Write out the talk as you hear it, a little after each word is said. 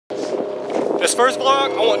This first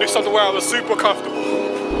vlog, I want to do something where I was super comfortable.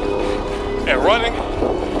 And running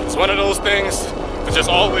is one of those things that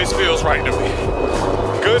just always feels right to me.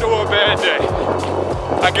 Good or a bad day,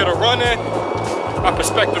 I get a run in, my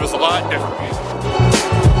perspective is a lot different.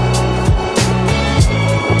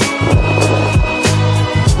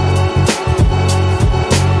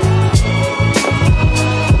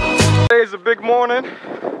 Today's a big morning.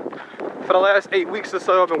 For the last 8 weeks or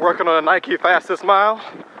so, I've been working on a Nike Fastest Mile.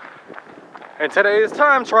 And today is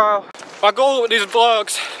time trial. My goal with these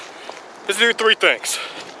vlogs is to do 3 things.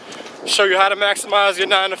 Show you how to maximize your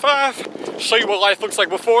 9 to 5, show you what life looks like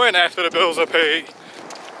before and after the bills are paid,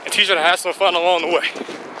 and teach you to have some fun along the way.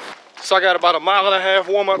 So I got about 1.5 miles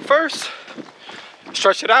warm up first,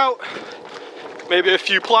 stretch it out, maybe a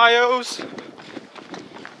few plyos.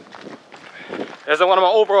 As one of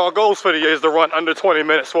my overall goals for the year is to run under 20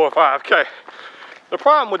 minutes for a 5K. The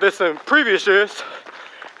problem with this in previous years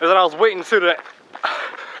is that I was waiting to the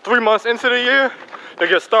 3 months into the year to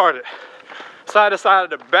get started. So I decided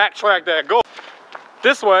to backtrack that goal.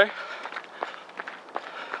 This way,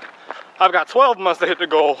 I've got 12 months to hit the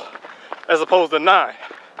goal as opposed to 9.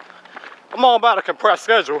 I'm all about a compressed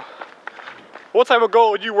schedule. What type of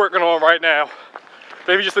goal are you working on right now?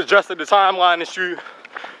 Maybe just adjusted the timeline that you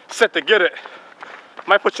set to get it.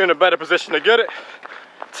 Might put you in a better position to get it,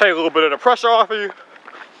 take a little bit of the pressure off of you,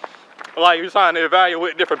 allow you time to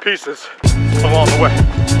evaluate different pieces along the way.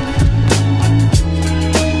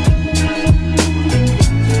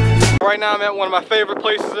 Right now I'm at one of my favorite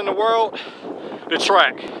places in the world, the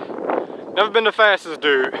track. Never been the fastest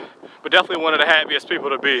dude, but definitely one of the happiest people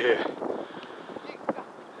to be here.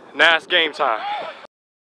 Now it's game time.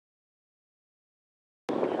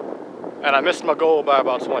 And I missed my goal by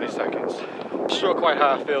about 20 seconds. Not sure quite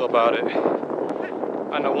how I feel about it.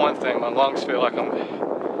 I know one thing, my lungs feel like I'm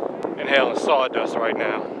inhaling sawdust right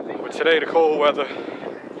now. But today the cold weather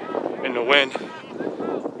and the wind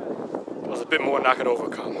was a bit more than I could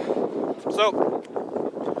overcome. So,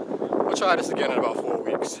 we'll try this again in about 4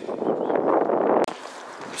 weeks.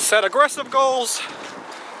 Set aggressive goals,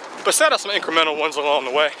 but set up some incremental ones along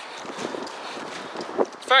the way.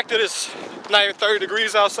 The fact that it's not even 30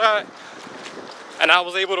 degrees outside, and I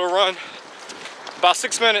was able to run about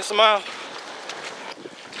 6 minutes a mile.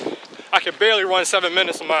 I could barely run 7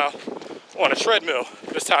 minutes a mile on a treadmill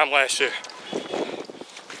this time last year.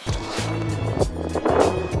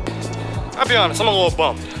 I'll be honest, I'm a little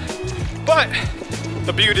bummed. But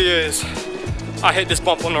the beauty is I hit this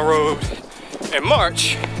bump on the road in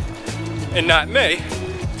March and not May,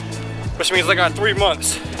 which means I got 3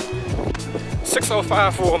 months.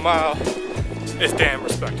 6:05 for a mile is damn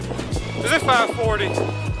respectable. Is it 5:40?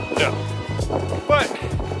 No. But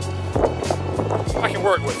I can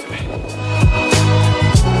work with it.